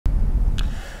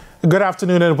Good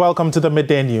afternoon and welcome to the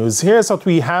Midday News. Here's what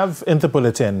we have in the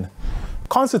bulletin.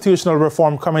 Constitutional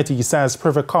Reform Committee says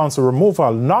Privy Council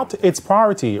removal not its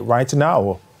priority right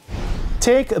now.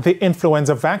 Take the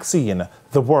influenza vaccine,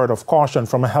 the word of caution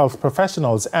from health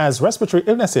professionals as respiratory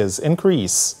illnesses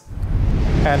increase.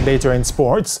 And later in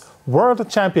sports, world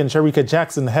champion Shericka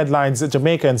Jackson headlines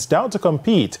Jamaicans down to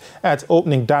compete at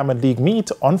opening Diamond League meet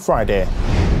on Friday.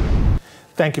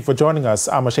 Thank you for joining us.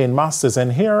 I'm Shane Masters,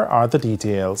 and here are the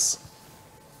details.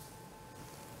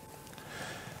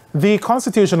 The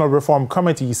Constitutional Reform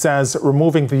Committee says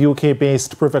removing the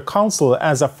UK-based Privy Council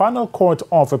as a final court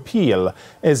of appeal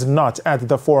is not at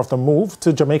the fore of the move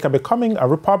to Jamaica becoming a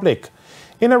republic.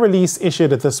 In a release issued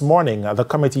this morning, the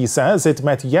committee says it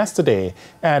met yesterday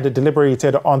and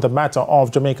deliberated on the matter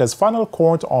of Jamaica's final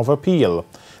court of appeal.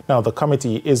 Now, the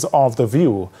committee is of the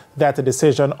view that a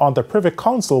decision on the Privy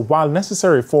Council, while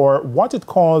necessary for what it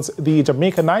calls the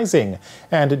Jamaicanizing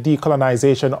and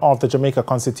decolonization of the Jamaica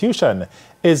Constitution,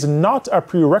 is not a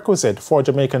prerequisite for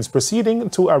Jamaicans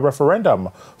proceeding to a referendum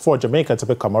for Jamaica to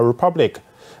become a republic.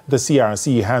 The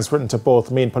CRC has written to both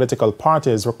main political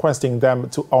parties requesting them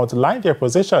to outline their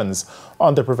positions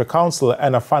on the Privy Council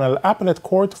and a final appellate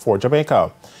court for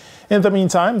Jamaica. In the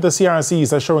meantime, the CRC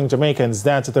is assuring Jamaicans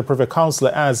that the Privy Council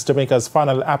as Jamaica's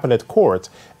final appellate court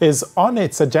is on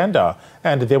its agenda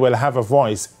and they will have a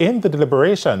voice in the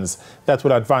deliberations that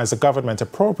will advise the government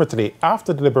appropriately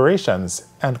after deliberations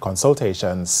and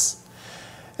consultations.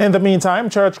 In the meantime,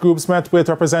 church groups met with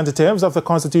representatives of the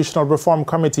Constitutional Reform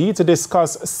Committee to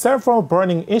discuss several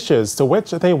burning issues to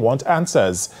which they want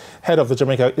answers. Head of the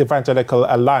Jamaica Evangelical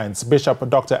Alliance, Bishop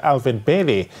Dr. Alvin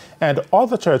Bailey, and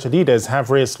other church leaders have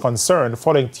raised concern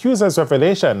following Tuesday's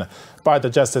revelation by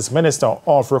the Justice Minister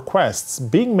of requests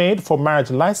being made for marriage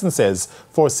licenses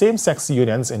for same-sex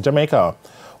unions in Jamaica.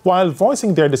 While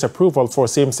voicing their disapproval for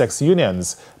same-sex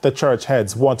unions, the church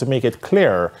heads want to make it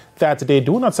clear that they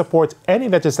do not support any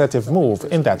legislative move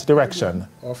in that direction.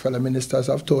 Our fellow ministers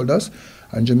have told us,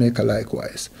 and Jamaica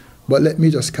likewise. But let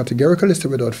me just categorically say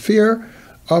without fear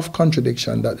of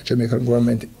contradiction that the Jamaican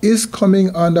government is coming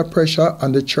under pressure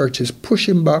and the church is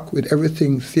pushing back with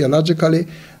everything theologically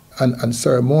and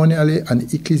ceremonially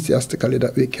and ecclesiastically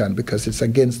that we can, because it's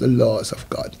against the laws of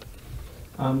God.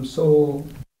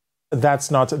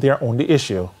 That's not their only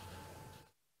issue.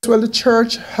 Well, the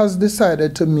church has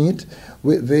decided to meet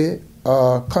with the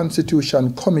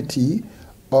Constitution Committee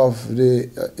of the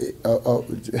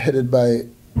headed by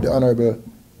the Honorable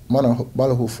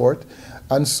Malahu Fort,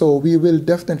 and so we will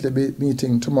definitely be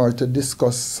meeting tomorrow to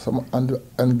discuss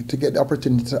and to get the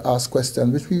opportunity to ask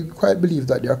questions, which we quite believe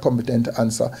that they are competent to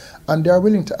answer and they are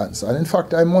willing to answer. And in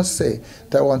fact, I must say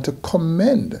that I want to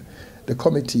commend the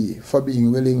committee for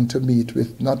being willing to meet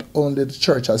with not only the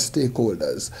church as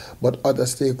stakeholders, but other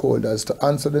stakeholders to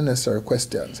answer the necessary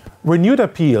questions. Renewed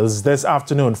appeals this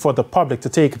afternoon for the public to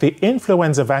take the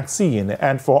influenza vaccine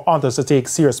and for others to take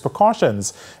serious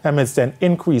precautions amidst an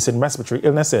increase in respiratory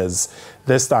illnesses.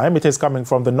 This time it is coming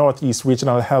from the Northeast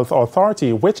Regional Health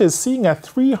Authority, which is seeing a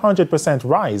 300%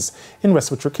 rise in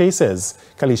respiratory cases.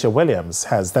 Kalisha Williams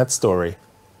has that story.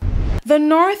 The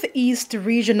Northeast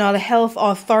Regional Health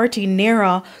Authority,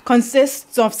 NERHA,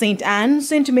 consists of St. Anne,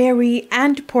 St. Mary,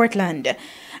 and Portland.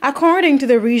 According to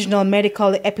the regional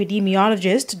medical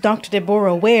epidemiologist, Dr.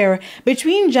 Deborah Ware,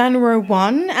 between January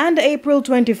 1 and April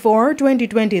 24,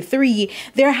 2023,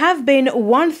 there have been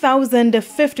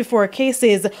 1,054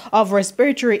 cases of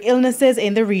respiratory illnesses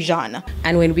in the region.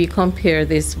 And when we compare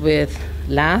this with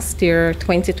last year,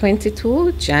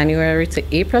 2022, January to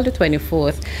April the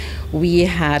 24th, we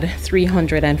had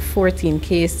 314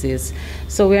 cases.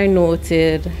 So we're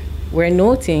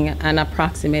noting an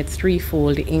approximate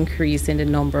threefold increase in the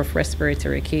number of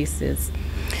respiratory cases.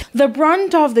 The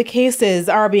brunt of the cases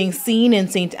are being seen in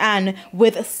St. Anne,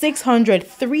 with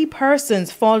 603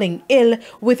 persons falling ill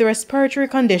with respiratory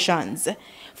conditions.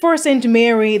 For St.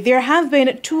 Mary, there have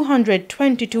been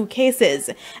 222 cases,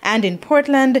 and in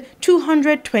Portland,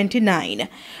 229.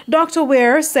 Dr.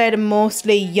 Ware said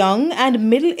mostly young and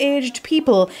middle-aged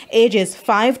people ages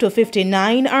 5 to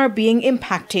 59 are being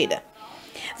impacted.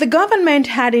 The government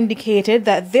had indicated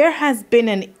that there has been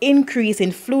an increase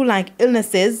in flu-like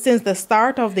illnesses since the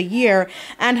start of the year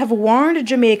and have warned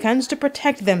Jamaicans to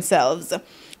protect themselves.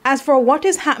 As for what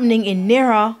is happening in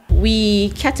NERHA,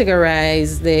 we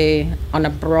categorize on a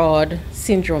broad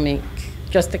syndromic,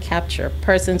 just to capture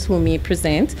persons who may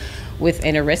present with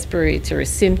any respiratory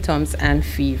symptoms and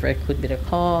fever. It could be the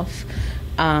cough,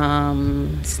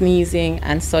 sneezing,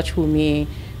 and such, who may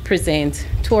present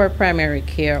to our primary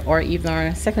care or even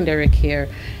our secondary care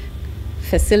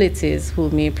facilities who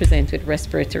may present with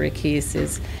respiratory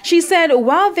cases. She said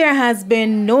while there has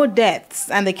been no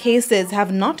deaths and the cases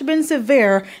have not been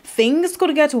severe, things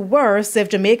could get worse if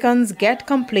Jamaicans get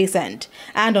complacent.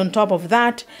 And on top of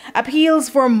that, appeals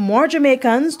for more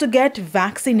Jamaicans to get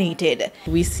vaccinated.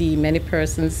 We see many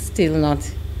persons still not,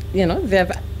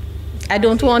 I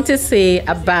don't want to say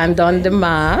abandon the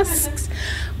masks,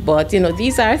 but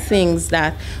these are things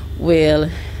that will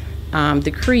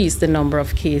decrease the number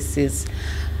of cases.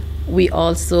 We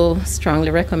also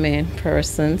strongly recommend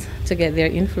persons to get their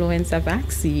influenza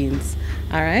vaccines,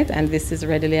 all right? And this is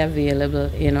readily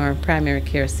available in our primary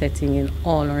care setting in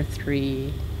all our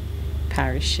 3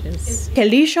 parishes.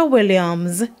 Kelisha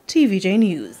Williams, TVJ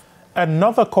News.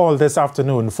 Another call this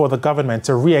afternoon for the government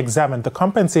to re-examine the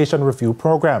compensation review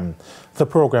program. The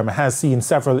program has seen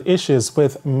several issues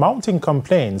with mounting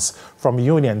complaints from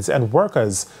unions and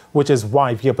workers, which is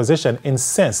why the opposition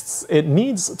insists it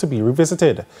needs to be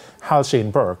revisited. Halshane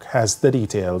Burke has the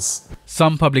details.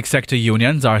 Some public sector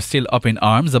unions are still up in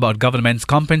arms about government's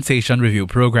compensation review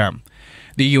program.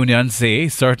 The unions say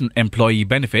certain employee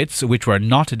benefits which were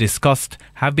not discussed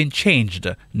have been changed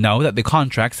now that the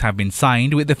contracts have been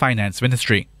signed with the Finance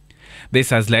Ministry. This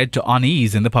has led to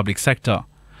unease in the public sector.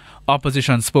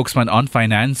 Opposition spokesman on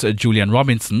finance, Julian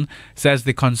Robinson, says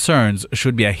the concerns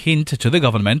should be a hint to the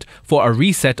government for a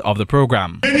reset of the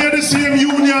program. Many of the same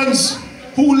unions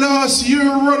who last year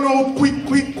run out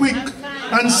quick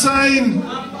and sign,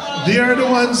 they are the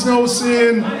ones now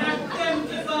saying,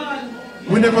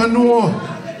 we never know.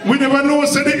 We never know,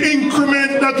 say the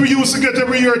increment that we used to get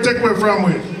every year take away from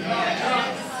it.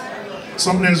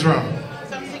 Something is wrong.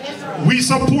 We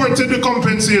supported the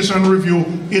compensation review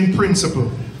in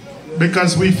principle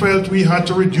because we felt we had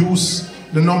to reduce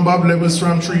the number of levels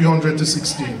from 300 to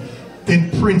 16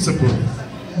 in principle.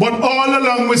 But all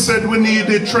along we said we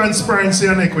needed transparency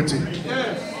and equity.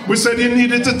 We said you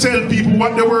needed to tell people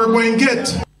what they were going to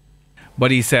get. But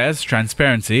he says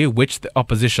transparency, which the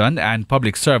opposition and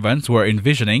public servants were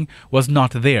envisioning, was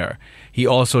not there. He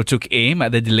also took aim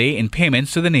at the delay in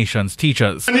payments to the nation's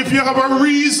teachers. And if you have a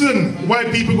reason why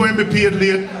people are going to be paid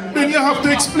late, then you have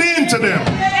to explain to them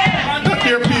that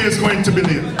their pay is going to be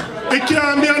late. It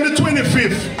can't be on the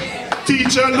 25th.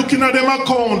 Teacher looking at them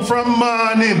account from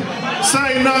morning,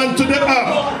 sign on to the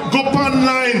app, go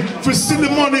online for see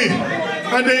the money,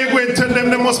 and then you go and tell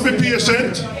them they must be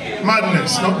patient.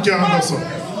 Madness, not can't so.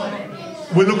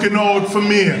 We're looking out for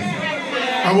Maine,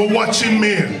 and we're watching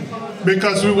Maine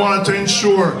because we want to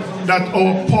ensure that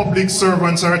our public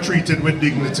servants are treated with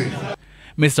dignity.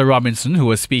 Mr. Robinson, who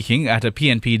was speaking at a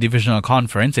PNP divisional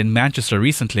conference in Manchester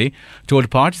recently, told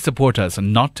party supporters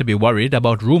not to be worried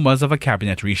about rumours of a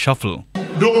cabinet reshuffle.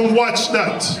 Don't watch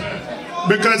that,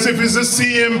 because if it's the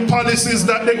same policies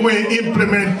that they're going to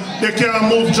implement, they can't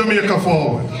move Jamaica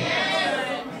forward.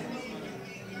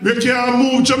 We can't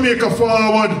move Jamaica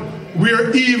forward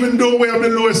where even though we have the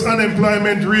lowest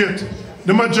unemployment rate,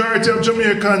 the majority of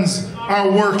Jamaicans are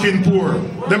working poor.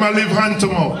 They might live hand to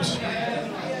mouth.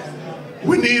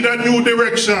 We need a new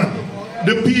direction.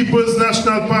 The People's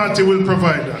National Party will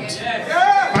provide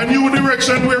that. A new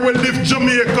direction where we lift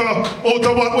Jamaica out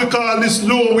of what we call this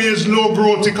low-wage,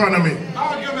 low-growth economy.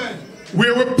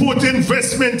 Where we put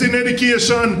investment in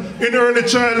education in early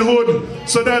childhood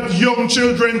so that young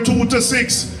children 2 to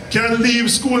 6 can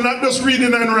leave school not just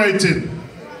reading and writing,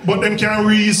 but them can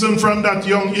reason from that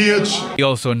young age. He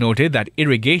also noted that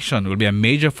irrigation will be a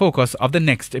major focus of the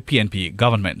next PNP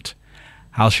government.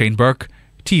 Halshane Burke,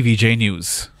 TVJ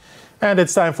News. And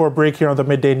it's time for a break here on the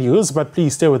Midday News, but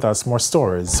please stay with us. More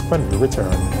stories when we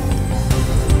return.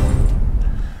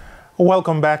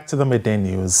 Welcome back to the Midday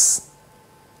News.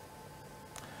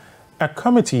 A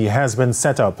committee has been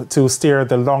set up to steer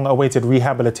the long-awaited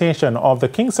rehabilitation of the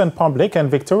Kingston Public and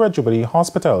Victoria Jubilee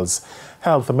hospitals.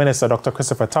 Health Minister Dr.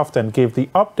 Christopher Tufton gave the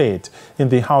update in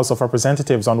the House of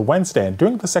Representatives on Wednesday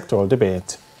during the sectoral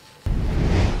debate.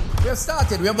 We have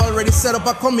started. We have already set up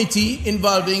a committee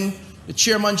involving the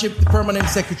chairmanship, the permanent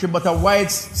secretary, but a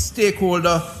wide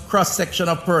stakeholder cross-section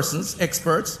of persons,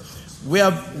 experts.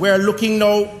 We're looking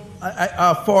now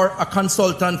for a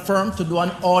consultant firm to do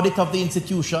an audit of the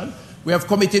institution. We have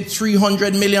committed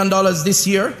 $300 million this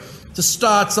year to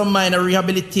start some minor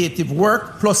rehabilitative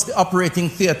work, plus the operating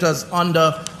theatres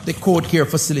under the Code Care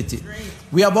facility.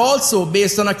 We have also,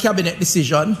 based on a cabinet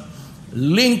decision,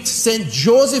 linked St.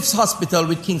 Joseph's Hospital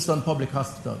with Kingston Public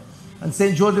Hospital. And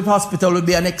St. Joseph Hospital will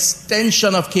be an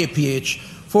extension of KPH,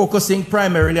 focusing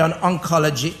primarily on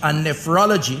oncology and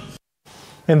nephrology.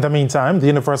 In the meantime, the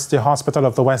University Hospital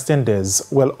of the West Indies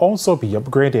will also be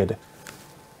upgraded.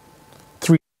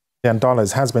 $3 million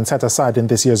has been set aside in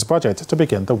this year's budget to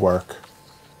begin the work.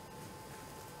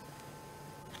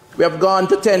 We have gone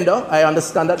to tender. I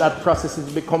understand that that process is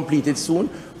to be completed soon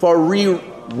for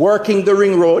reworking the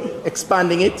ring road,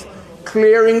 expanding it,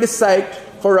 clearing the site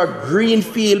for a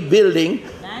greenfield building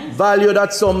valued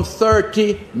at some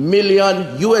 $30 million,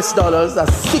 a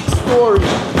 6-story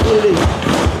building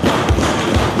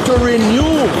to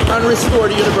renew and restore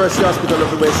the University Hospital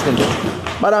of the West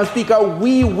Indies. Madam Speaker,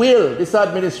 we will, this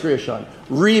administration,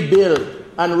 rebuild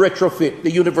and retrofit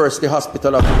the University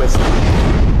Hospital of the West Indies.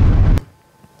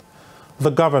 The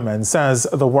government says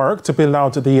the work to build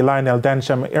out the Lionel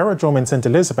Densham Aerodrome in St.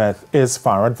 Elizabeth is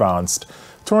far advanced.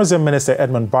 Tourism Minister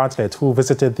Edmund Bartlett, who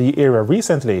visited the area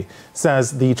recently,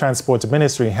 says the Transport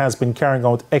Ministry has been carrying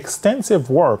out extensive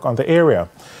work on the area.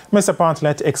 Mr.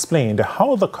 Bartlett explained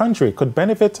how the country could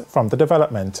benefit from the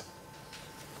development.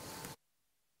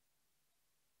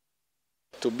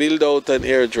 To build out an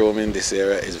aerodrome in this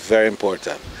area is very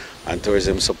important, and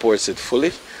tourism supports it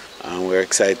fully. And we're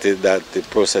excited that the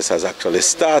process has actually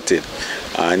started.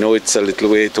 I know it's a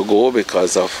little way to go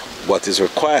because of what is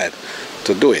required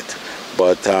to do it.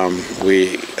 But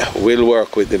we will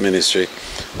work with the Ministry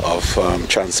of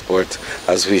Transport,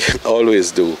 as we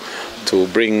always do, to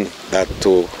bring that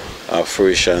to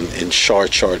fruition in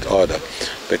short order.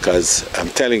 Because I'm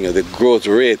telling you, the growth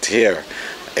rate here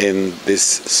in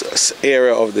this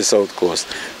area of the South Coast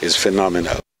is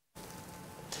phenomenal.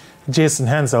 Jason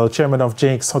Hensel, chairman of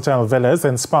Jake's Hotel Villas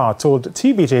and Spa, told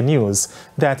TVJ News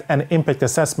that an impact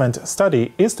assessment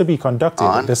study is to be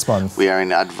conducted this month. We are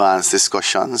in advanced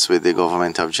discussions with the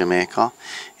government of Jamaica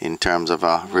in terms of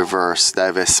a reverse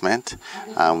divestment,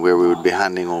 where we would be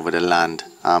handing over the land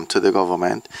to the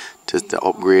government to the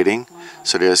upgrading.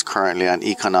 So there's currently an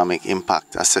economic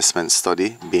impact assessment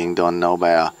study being done now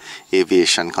by an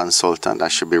aviation consultant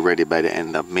that should be ready by the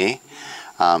end of May.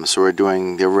 So we're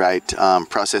doing the right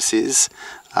processes,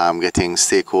 getting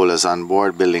stakeholders on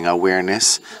board, building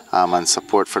awareness and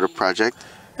support for the project.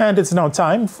 And it's now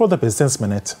time for the Business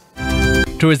Minute.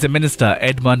 Tourism Minister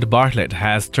Edmund Bartlett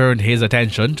has turned his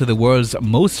attention to the world's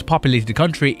most populated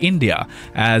country, India,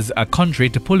 as a country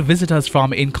to pull visitors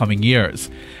from in coming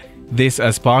years. This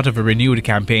as part of a renewed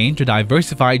campaign to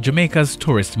diversify Jamaica's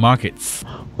tourist markets.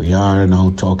 We are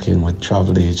now talking with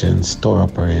travel agents, tour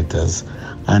operators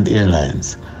and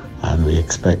airlines, and we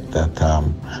expect that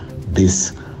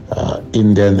this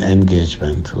Indian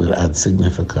engagement will add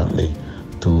significantly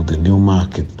to the new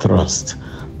market thrust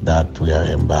that we are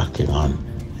embarking on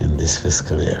in this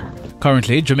fiscal year.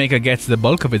 Currently, Jamaica gets the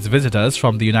bulk of its visitors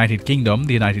from the United Kingdom,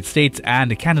 the United States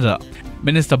and Canada.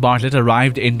 Minister Bartlett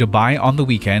arrived in Dubai on the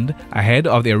weekend ahead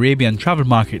of the Arabian travel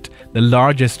market, the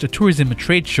largest tourism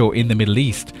trade show in the Middle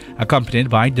East, accompanied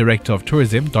by Director of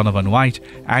Tourism Donovan White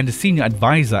and Senior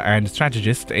Advisor and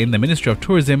Strategist in the Ministry of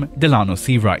Tourism Delano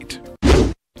Seawright.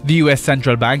 The US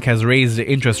Central Bank has raised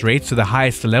interest rates to the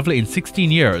highest level in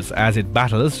 16 years as it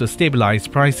battles to stabilize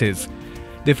prices.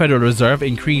 The Federal Reserve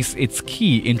increased its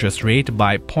key interest rate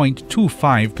by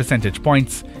 0.25 percentage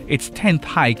points, its 10th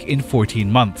hike in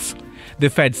 14 months. The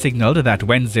Fed signaled that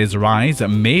Wednesday's rise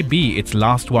may be its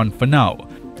last one for now.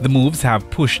 The moves have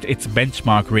pushed its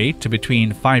benchmark rate to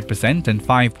between 5% and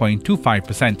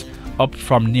 5.25%, up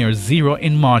from near zero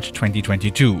in March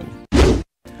 2022.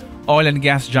 Oil and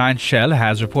gas giant Shell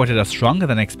has reported a stronger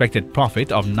than expected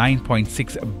profit of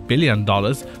 $9.6 billion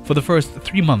for the first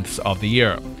 3 months of the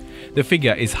year. The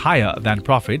figure is higher than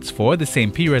profits for the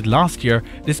same period last year,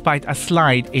 despite a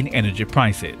slide in energy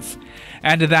prices.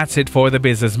 And that's it for the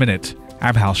Business Minute.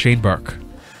 I'm Hal Shane Burke.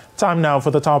 Time now for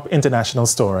the top international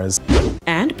stories.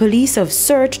 And police have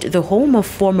searched the home of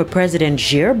former President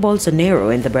Jair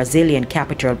Bolsonaro in the Brazilian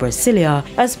capital Brasilia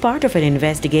as part of an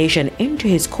investigation into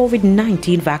his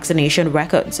COVID-19 vaccination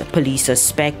records. Police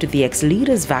suspect the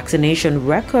ex-leader's vaccination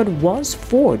record was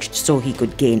forged so he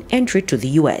could gain entry to the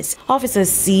U.S.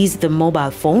 Officers seized the mobile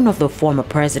phone of the former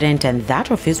president and that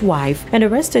of his wife and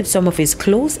arrested some of his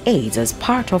close aides as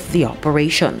part of the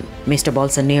operation. Mr.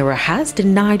 Bolsonaro has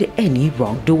denied any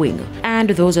wrongdoing.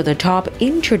 And those are the top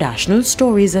international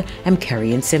stories. I'm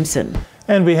Carrie Simpson.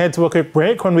 And we head to a quick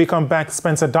break. When we come back,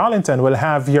 Spencer Darlington will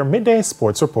have your midday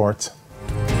sports report.